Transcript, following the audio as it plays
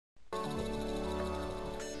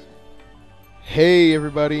Hey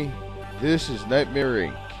everybody, this is Nightmare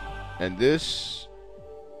Inc. and this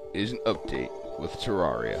is an update with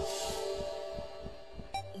Terraria.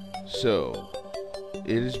 So,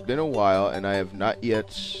 it has been a while and I have not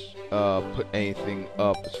yet put anything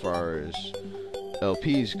up as far as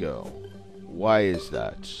LPs go. Why is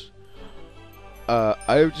that? I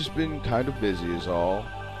have just been kind of busy is all,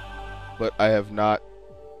 but I have not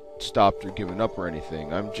stopped or given up or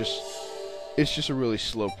anything. It's just a really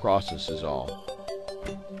slow process is all.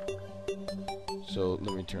 So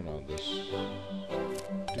let me turn on this.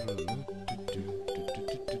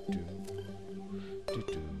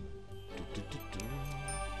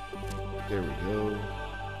 There we go.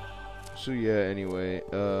 So yeah, anyway,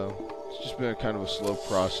 it's just been a kind of a slow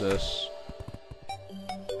process.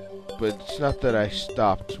 But it's not that I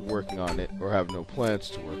stopped working on it or have no plans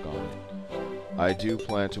to work on it. I do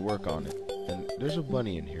plan to work on it. And there's a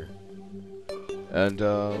bunny in here. And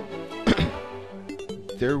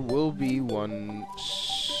there will be one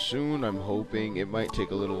soon, I'm hoping. It might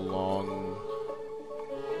take a little long,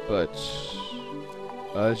 but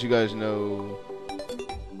as you guys know,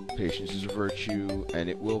 patience is a virtue, and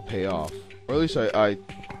it will pay off. Or at least I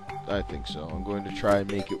think so. I'm going to try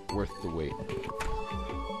and make it worth the wait.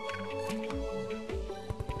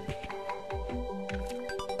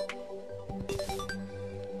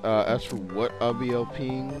 As for what I'll be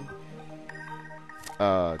LPing,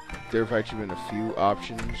 there have actually been a few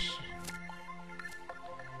options.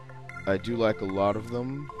 I do like a lot of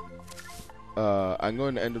them. I'm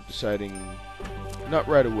going to end up deciding, not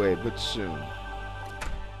right away, but soon.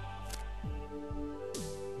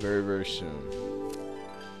 Very, very soon.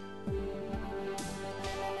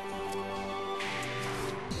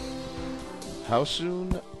 How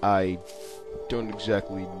soon? I don't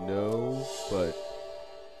exactly know, but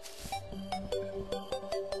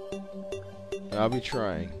I'll be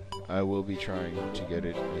trying. I will be trying to get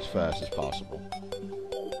it as fast as possible.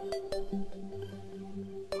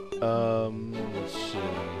 Let's see.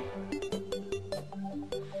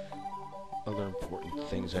 Other important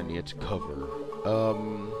things I need to cover.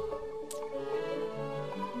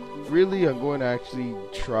 Really, I'm going to actually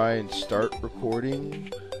try and start recording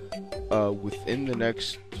within the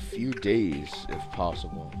next few days, if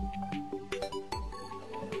possible.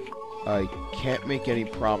 I can't make any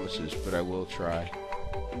promises, but I will try.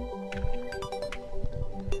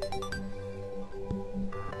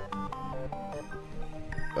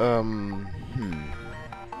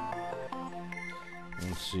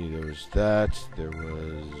 Let's see, there was that, there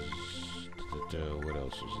was... what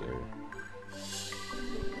else was there?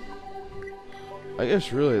 I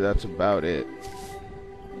guess really that's about it.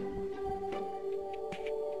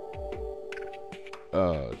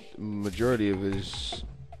 Majority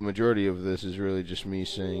of this is really just me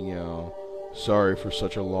saying, you know, sorry for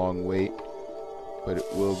such a long wait, but it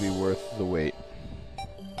will be worth the wait.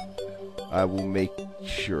 I will make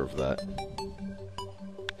sure of that.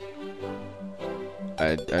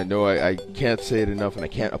 I know I can't say it enough, and I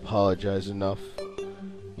can't apologize enough.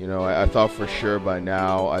 You know, I thought for sure by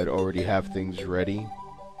now I'd already have things ready.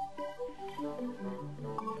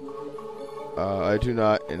 I do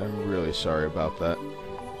not, and I'm really sorry about that.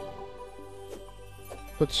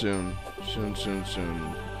 But soon,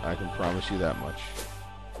 I can promise you that much.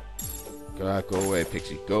 God, go away,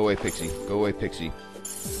 Pixie. Go away, Pixie. Go away, Pixie.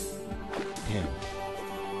 Damn.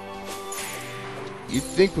 You'd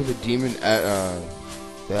think with a demon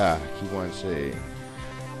I keep wanting to say.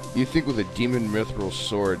 You'd think with a demon mithril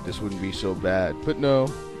sword this wouldn't be so bad. But no,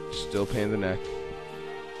 still pain in the neck.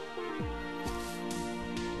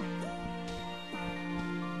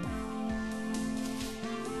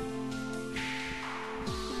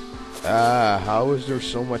 How is there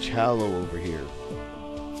so much Hallow over here?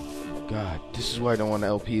 God, this is why I don't want to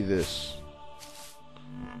LP this.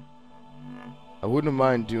 I wouldn't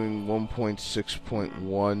mind doing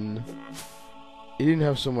 1.6.1. It didn't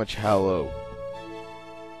have so much Hallow.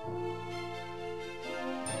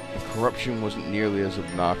 The corruption wasn't nearly as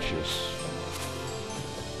obnoxious.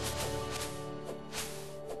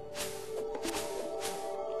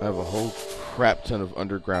 I have a whole crap ton of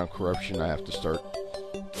underground corruption I have to start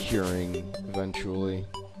curing eventually.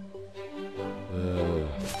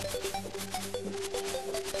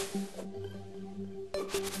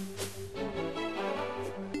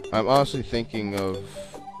 I'm honestly thinking of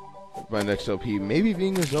my next LP maybe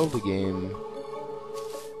being a Zelda game.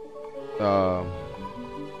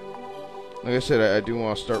 Like I said, I do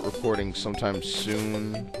want to start recording sometime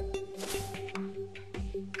soon.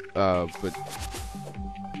 But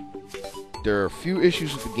there are a few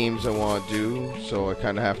issues with the games I want to do, so I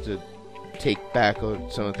kind of have to take back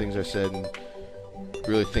some of the things I said and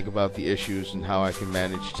really think about the issues and how I can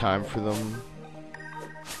manage time for them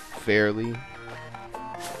fairly.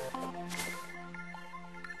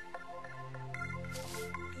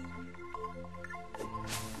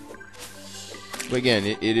 But again,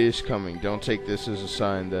 it is coming. Don't take this as a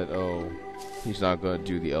sign that, oh, he's not going to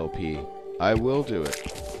do the LP. I will do it.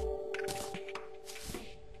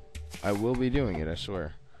 I will be doing it, I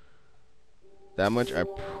swear. That much I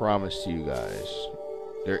promise to you guys.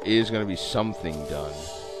 There is going to be something done.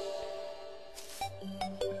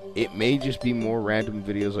 It may just be more random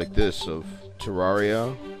videos like this of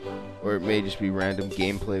Terraria, or it may just be random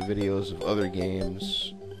gameplay videos of other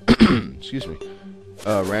games. Excuse me.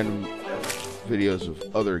 Random videos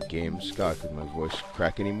of other games. God, could my voice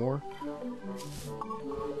crack anymore?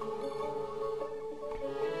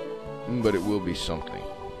 But it will be something.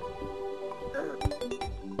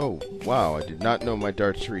 Oh, wow, I did not know my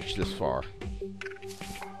darts reached this far.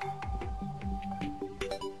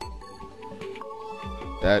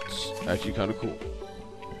 That's actually kind of cool.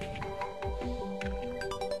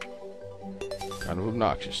 Kind of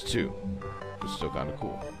obnoxious, too. But still kind of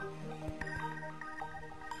cool.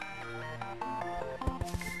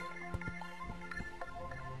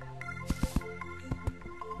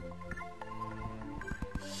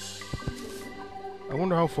 I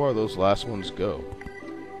wonder how far those last ones go.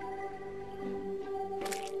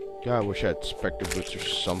 God, I wish I had Spectre Boots or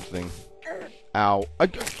something. Ow.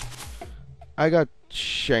 I got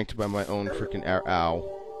shanked by my own freaking arrow. Ow.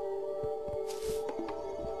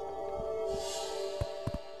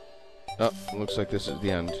 Oh, looks like this is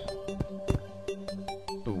the end.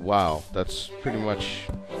 But wow, that's pretty much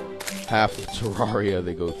half of Terraria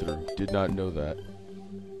they go through. Did not know that.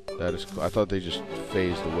 That is cool. I thought they just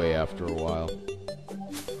phased away after a while.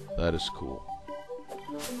 That is cool.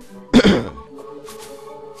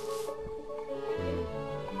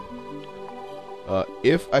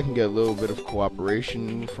 If I can get a little bit of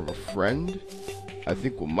cooperation from a friend, I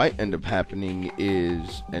think what might end up happening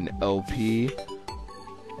is an LP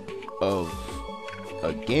of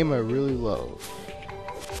a game I really love.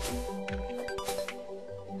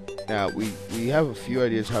 Now, we have a few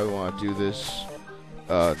ideas how we want to do this.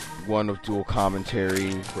 One of dual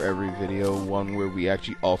commentary for every video, one where we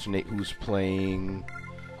actually alternate who's playing.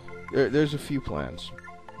 There's a few plans,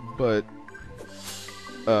 but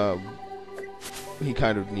he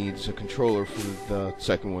kind of needs a controller for the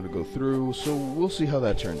second one to go through, so we'll see how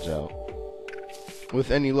that turns out.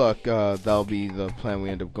 With any luck, that'll be the plan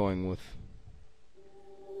we end up going with.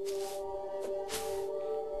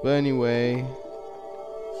 But anyway,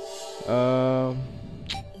 I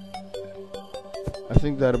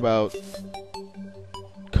think that about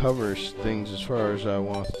covers things as far as I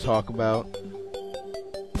want to talk about.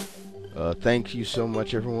 Thank you so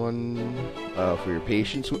much, everyone, for your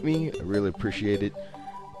patience with me. I really appreciate it.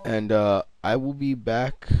 And I will be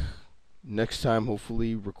back next time,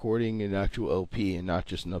 hopefully recording an actual LP and not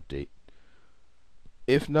just an update.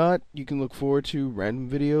 If not, you can look forward to random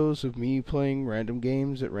videos of me playing random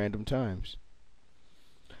games at random times.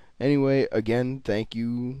 Anyway, again, thank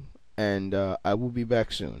you, and I will be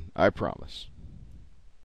back soon. I promise.